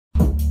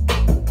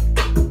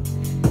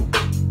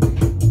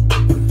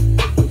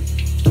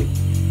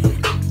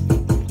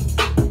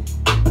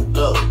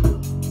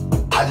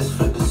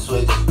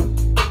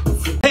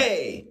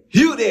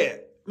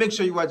make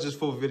sure you watch this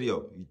full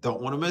video. You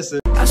don't want to miss it.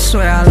 I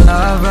swear I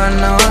love her,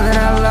 know that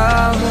I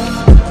love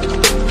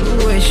her.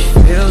 The way she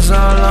feels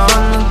all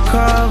on the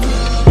cover.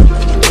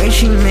 The way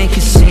she make it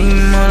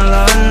seem all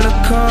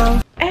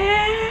undercover.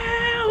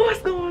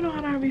 What's going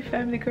on, RB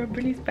family? Girl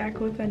Britney's back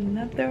with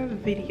another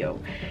video.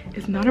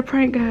 It's not a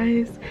prank,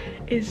 guys.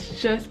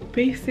 It's just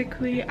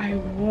basically I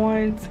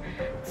want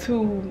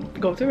to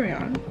go to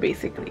Rayon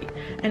basically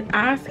and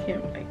ask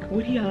him, like,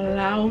 would he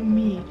allow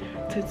me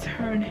to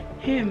turn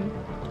him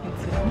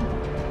into me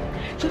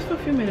just for a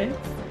few minutes,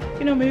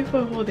 you know, maybe for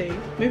a whole day,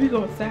 maybe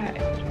go outside,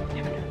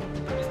 never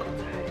know, just go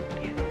outside.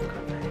 Yeah, let's go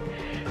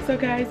outside. So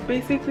guys,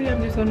 basically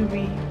I'm just going to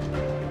be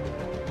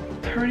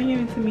turning him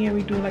into me, and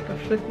we do like a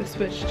flip the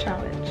switch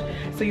challenge.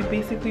 So you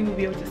basically will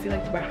be able to see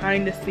like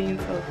behind the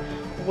scenes of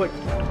what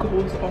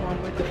goes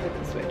on with the flip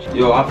the switch.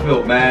 Yo, I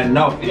feel man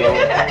enough, yo.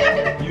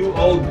 You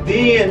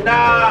ODing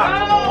now.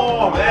 Come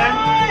on,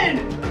 man.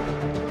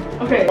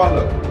 Okay. Oh,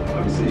 look.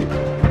 Let me see.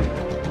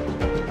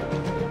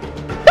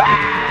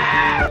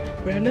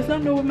 Brand does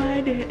not know what my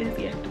idea is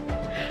yet.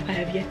 I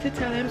have yet to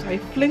tell him, so I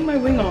fling my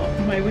wig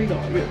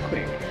on real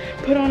quick.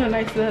 Put on a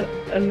nice little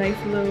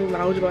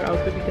loungewear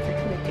outfit because I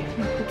feel like if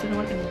he puts it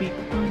on, it'll be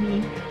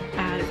funny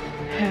as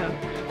hell.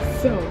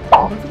 So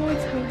I'm about to go and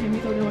tell him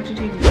he's out there watching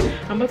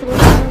TV. I'm about to go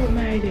and tell him what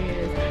my idea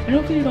is, and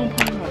hopefully he don't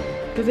punk out.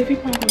 Because if he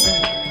punk out,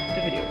 then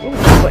the video goes.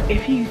 But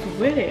if he's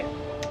with it,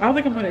 I don't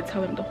think I'm gonna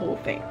tell him the whole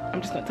thing.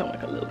 I'm just gonna tell him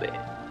like a little bit.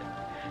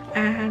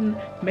 And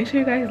make sure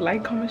you guys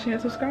like, comment, share,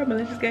 and subscribe. And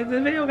let's just get into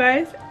the video,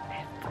 guys.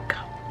 Let's go.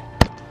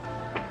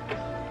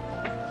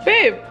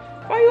 Babe,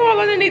 why you all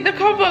underneath the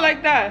cover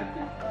like that?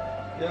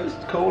 Yeah, it's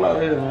cold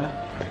out here, man.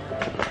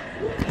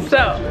 So,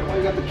 why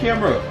you got the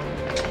camera?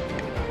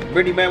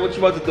 Brittany, man, what you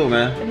about to do,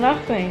 man?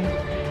 nothing.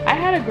 I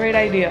had a great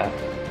idea.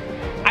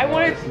 I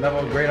wanted. It's never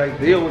a great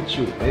idea with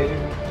you, baby.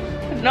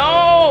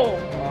 No.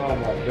 Oh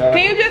my God.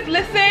 Can you just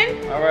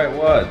listen? All right,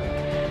 what?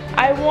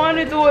 I want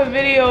to do a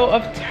video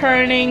of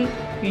turning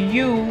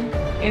you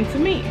into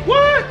me.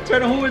 What?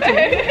 Turning who into who?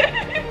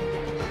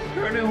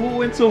 Turning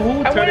who into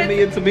who? Turning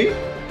me into me?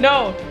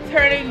 No,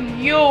 turning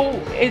you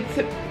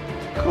into.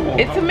 Come on.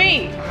 Into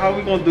me. How are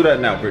we gonna do that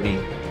now, Brittany?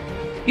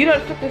 You know how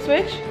to flip the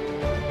switch?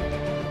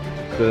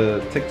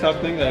 The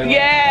TikTok thing?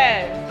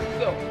 Yes.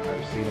 So.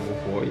 I've seen it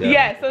before. Yeah.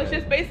 Yeah. So it's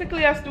just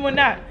basically us doing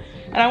that,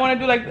 and I want to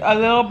do like a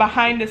little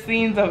behind the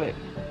scenes of it.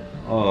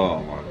 Oh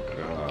my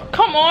God.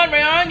 Come on,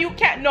 Rayon. You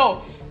can't.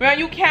 No, Rayon,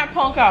 you can't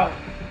punk out.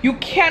 You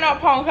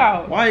cannot punk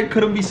out. Why it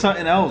couldn't be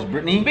something else,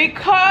 Brittany?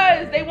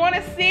 Because they want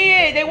to see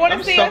it. They want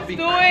to see us do it.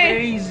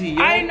 Crazy,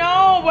 yo. I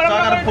know, but so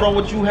I gotta put on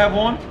what you have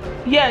on?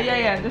 Yeah.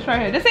 This right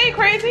here. This ain't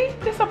crazy.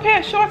 This a pair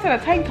of shorts and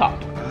a tank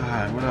top.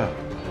 Alright, what up?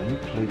 You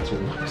play too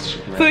much.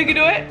 So you can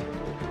do it?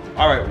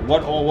 Alright,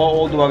 what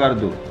all do I gotta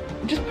do?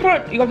 Just put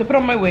on. You got to put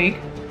on my wig.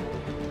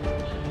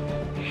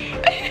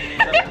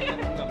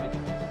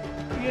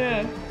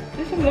 Yeah.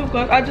 Just some lip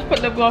gloss. I just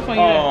put lip gloss on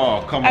you.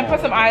 Oh, come on. And put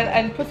some eye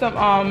and put some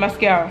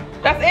mascara.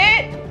 That's it.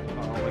 I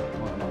don't like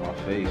putting on my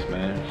face,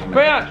 man. I'm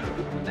Rayon.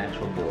 a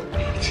natural boy.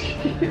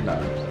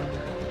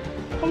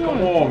 Come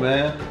on,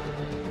 man.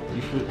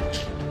 You should.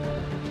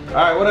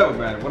 Alright, whatever,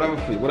 man.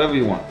 Whatever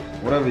you want.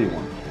 Whatever you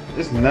want.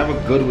 It's never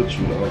good with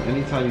you, though.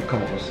 Anytime you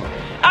come up with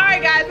something.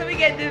 Alright, guys, let me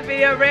get this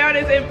video. Rayon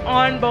is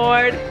on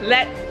board.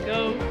 Let's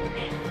go.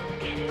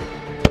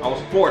 I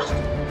was forced.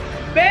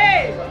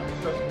 Babe.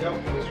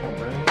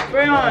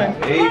 Rayon,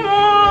 come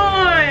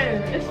on!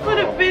 It's for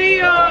the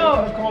video!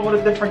 Come on with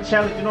a different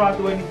challenge. You know how to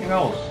do anything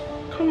else.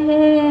 Come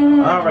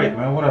on. Alright,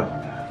 man, whatever.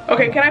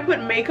 Okay, can I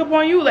put makeup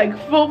on you? Like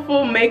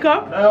full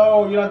makeup?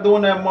 No, you're not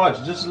doing that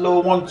much. Just a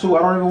little 1, 2. I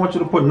don't even want you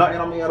to put nothing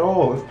on me at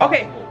all.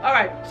 Okay,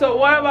 alright. So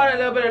what about a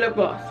little bit of lip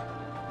gloss?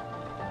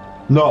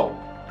 No.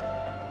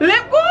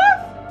 Lip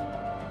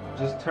gloss?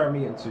 Just turn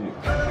me into you.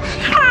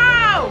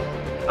 How?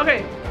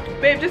 Okay,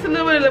 babe, just a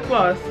little bit of lip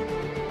gloss.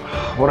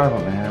 Whatever,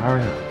 man.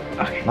 Hurry up.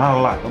 Okay. Not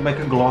a lot. Don't make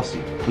it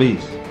glossy,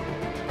 please.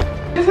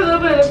 Just a little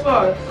bit of lip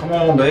gloss. Come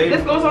on, babe.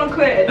 This goes on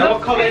clear. Now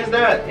what color is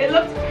that? It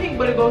looks pink,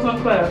 but it goes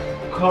on clear.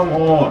 Come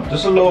on.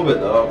 Just a little bit,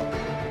 dog.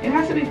 It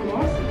has to be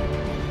glossy.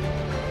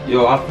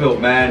 Yo, I feel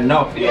man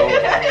enough, yo.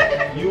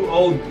 You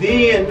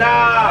ODing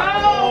now.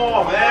 Come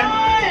on,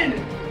 man.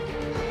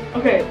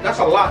 Okay. That's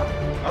a lot.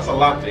 That's a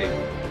lot, babe.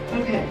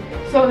 Okay.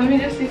 So let me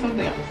just see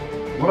something else.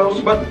 What else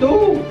you about to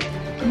do?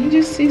 Let me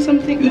just see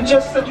something. You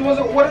just said you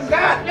wasn't. What is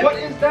that? What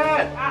is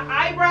that?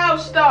 Eyebrow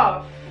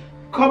stuff.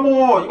 Come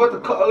on. You about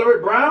to color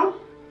it brown?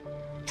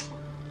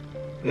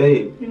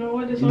 Hey. You know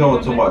what? This you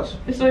know too much.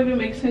 This don't even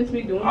make sense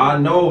me doing I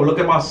know. Look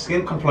at my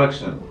skin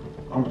complexion.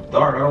 I'm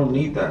dark. I don't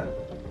need that.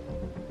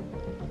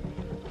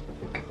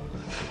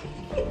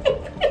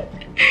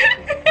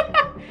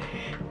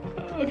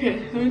 Okay,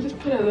 let me just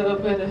put a little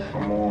bit of.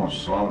 Come on,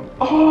 son.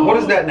 Oh. What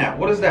is that now?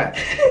 What is that?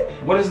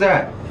 What is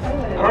that?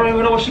 I don't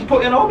even know what she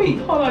put in on me.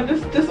 Hold on,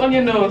 just on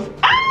your nose.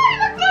 Ah,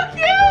 it looks so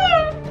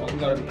cute. Oh, you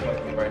gotta be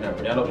fucking me right now,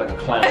 but I look like a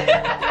clown.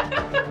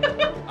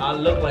 I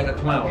look like a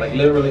clown, like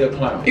literally a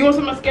clown. You want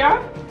some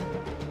mascara?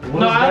 What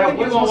no, I don't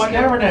think you're gonna want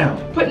mascara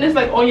now. Putting this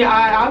like on your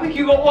eye. I don't think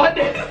you're gonna want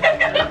this.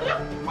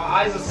 My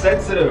eyes are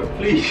sensitive,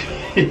 please.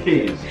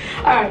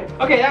 Alright,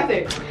 okay, that's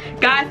it.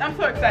 Guys, I'm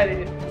so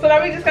excited. So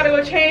now we just gotta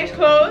go change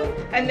clothes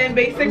and then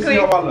basically. Let me see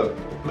how I look.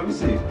 Let me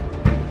see.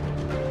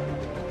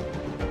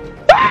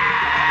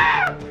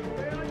 Ah!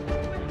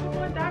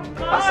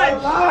 That's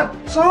a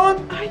lot,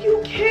 son. Are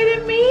you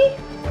kidding me?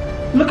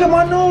 Look at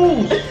my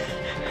nose.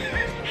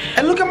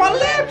 And look at my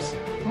lips.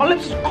 My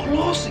lips is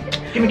glossy.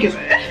 Give me a kiss.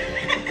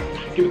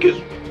 Give me a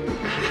kiss.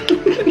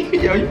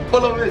 Yo, you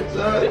full of it,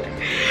 son.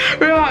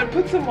 Rayon,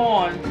 put some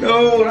on.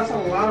 No, that's a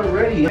lot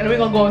already. And we're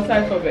gonna go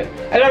inside for a bit.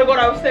 I gotta go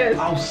downstairs.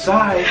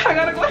 Outside? I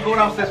gotta go. Go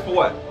downstairs for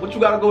what? What you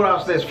gotta go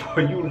downstairs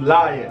for? You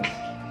lying.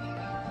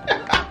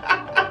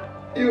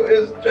 You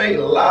is straight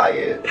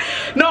lying.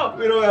 No,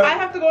 I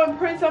have to go and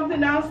print something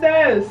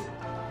downstairs.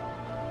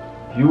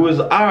 You is,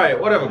 alright,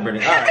 whatever,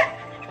 Britney. Alright.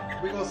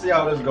 We're gonna see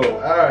how this goes.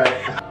 Alright.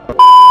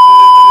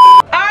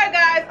 Alright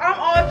guys, I'm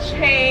all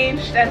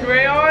changed and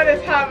Rayon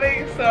is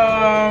having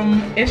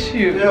some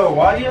issues. Yo,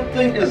 why do you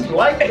think it's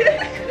like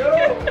this? Yo,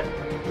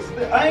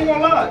 I ain't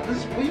gonna lie.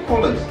 This, what you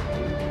call this?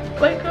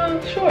 Like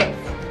shorts.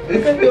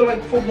 It feel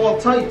like football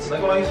tights,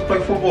 like when I used to play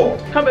football.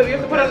 Come baby, you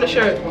have to put on the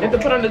shirt. You have to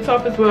put on the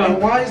top as well.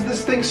 And why is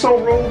this thing so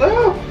rolled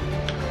out?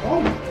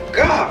 Oh my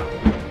god.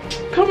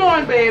 Come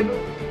on, babe.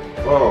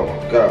 Oh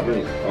my god,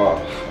 Britney. Oh, I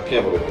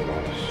can't believe I'm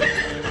doing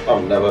this.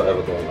 I'm never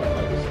ever doing nothing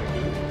like this.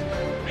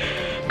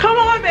 Come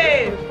on,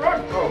 babe.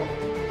 Front. Oh.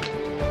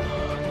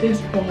 This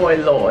boy,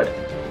 Lord.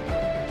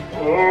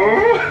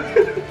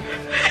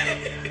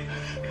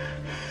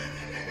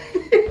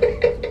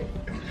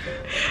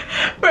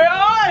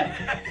 Rayon!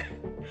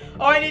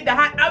 Oh, I need the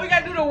hat. Now we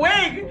gotta do the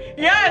wig.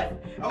 Yes,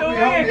 the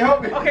wig.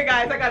 Help me. Okay,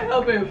 guys, I gotta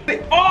help him.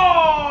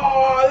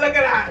 Oh, look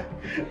at that.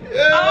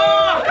 Yo.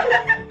 Oh.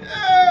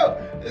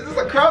 Yo. Is this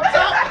a crop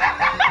top?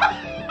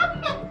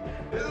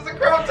 Is this a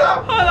crop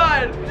top? Hold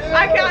on. Yo.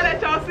 I can't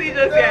let y'all see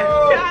just yet.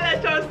 Can't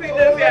let y'all see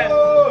just yet.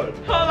 Hold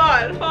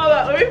on.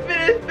 Let me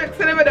finish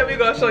fixing him and then we're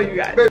gonna show you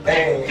guys.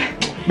 Hey.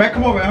 Man,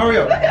 come on, man, hurry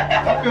up.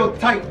 I feel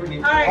tight,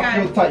 Britney. Alright, guys.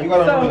 I feel tight. You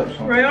gotta know that,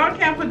 son. Rayon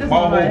can't put this My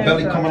on whole by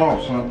belly himself. coming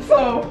off, son.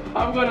 So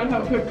I'm gonna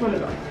help him put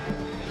it on.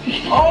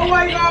 Oh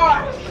my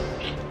gosh!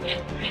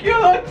 You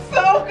look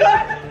so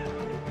good!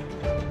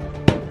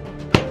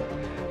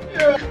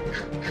 Yeah.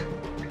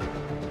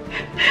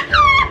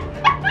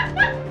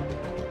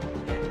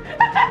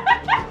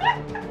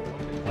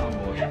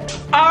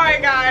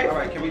 Alright guys.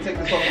 Alright, can we take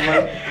this off the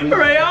rail?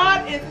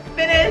 Rayon is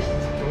finished.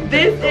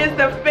 This is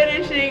the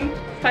finishing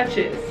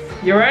touches.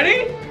 You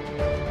ready?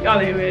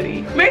 Y'all ain't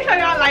ready. Make sure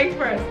y'all like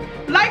first.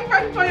 Like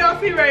first before y'all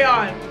see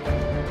Rayon.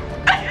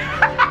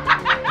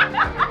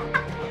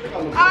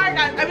 Alright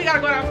guys, we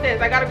gotta go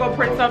downstairs. I gotta go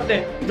print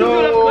something.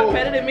 No. You look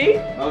better than me? I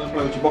was just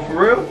playing with you, but for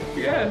real?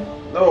 Yeah.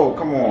 No,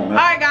 come on, man.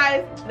 Alright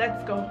guys,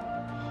 let's go.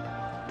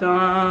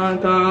 Dun,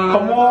 dun,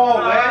 Come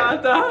on, dun,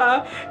 man.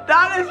 dun.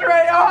 That is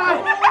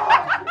Rayon.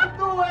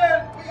 Do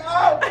it. We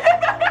out.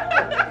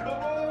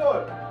 Come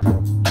on.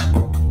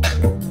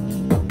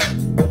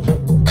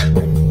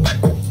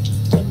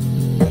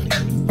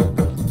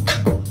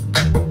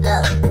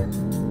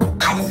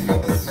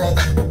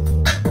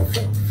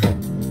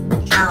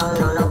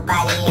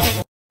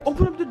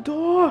 Open up the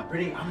door.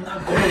 Britney, I'm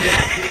not going to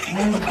get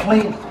man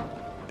playing.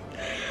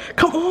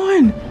 Come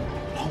on.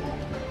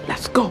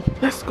 Let's go.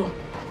 Let's go.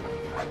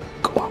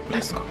 Go on.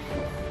 Let's go.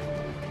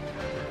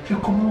 Yo,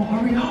 come on,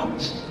 hurry up.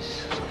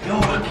 Yo, I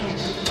can't.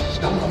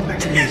 Don't come back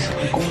to this.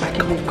 I'm going back in.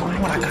 Come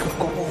on, I gotta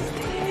go.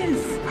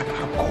 Upstairs. I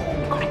gotta go.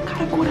 I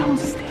gotta go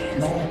downstairs.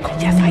 No, come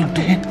yes, on. I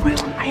do. Well,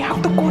 I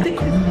have to go there.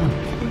 Come on.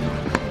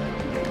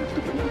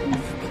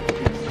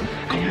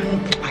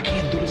 I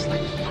can't do this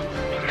like this.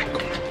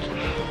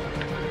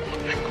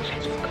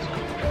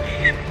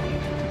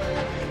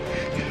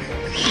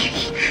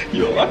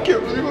 Yo, I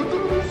can't really go do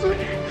this.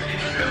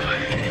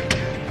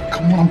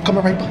 Come on, I'm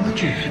coming right behind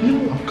you.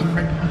 No, I'm coming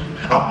right behind you.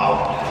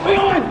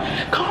 Rayon,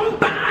 come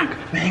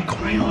back. Man,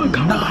 come on.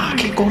 Come on. I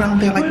can't go down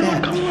there like Rayon,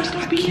 that. come on,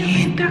 stop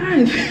being like that.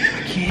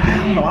 I can't. I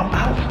don't know. I'm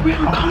out.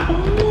 Rayon, come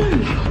on.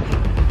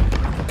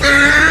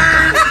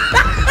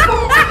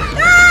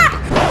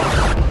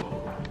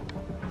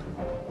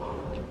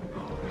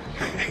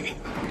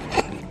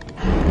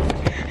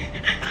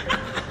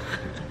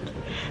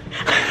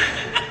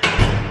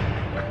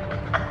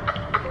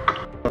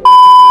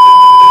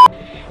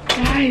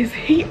 Guys,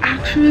 he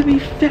actually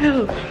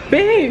fell.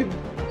 Babe,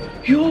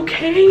 you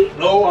okay?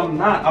 No, I'm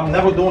not. I'm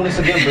never doing this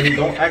again, Britney.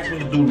 Don't ask me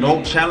to do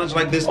no challenge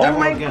like this ever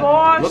my again.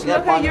 gosh, Look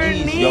look my at your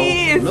knees,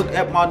 knees. yo. Look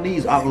at my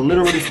knees. I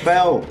literally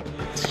fell.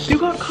 You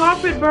got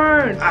carpet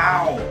burn.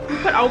 Ow. You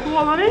put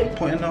alcohol on it? I'm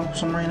putting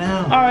some right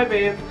now. Alright,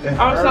 babe. It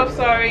I'm so hurt.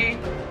 sorry.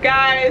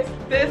 Guys,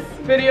 this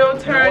video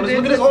turned Look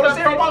into at all this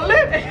hair on my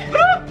lip. Hey,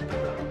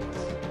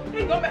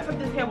 don't mess up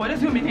this hair, boy.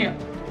 Let's zoom in here.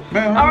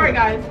 Man, Alright,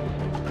 guys.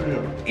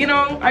 Yeah. You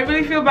know, I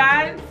really feel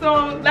bad.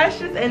 So let's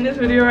just end this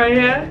video right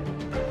here.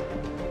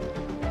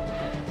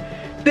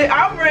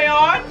 I'm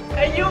Rayon,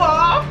 and you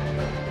are.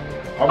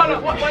 Hold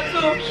on. 1,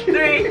 2,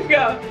 3,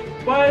 go.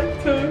 1,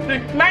 2, 3.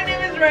 My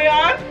name is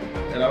Rayon.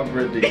 And I'm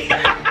Britney.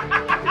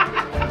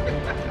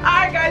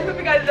 Alright, guys. Hope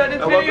you guys enjoyed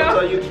this I'm welcome video. to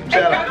our YouTube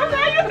channel. Come to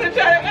our YouTube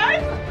channel,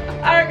 guys.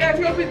 Alright guys,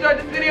 we hope you enjoyed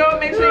this video.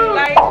 Make sure you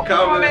like,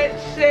 comment,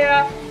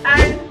 share,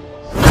 and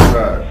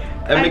subscribe.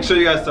 And make sure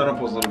you guys turn on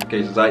post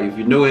notifications. Alright, if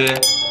you're new here,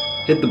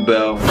 hit the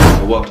bell.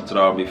 And welcome to the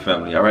R&B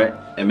family, alright?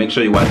 And make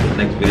sure you watch the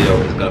next video.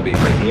 It's gonna be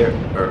right here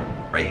or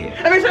right here.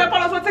 And make sure you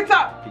follow us on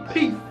TikTok.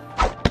 Peace.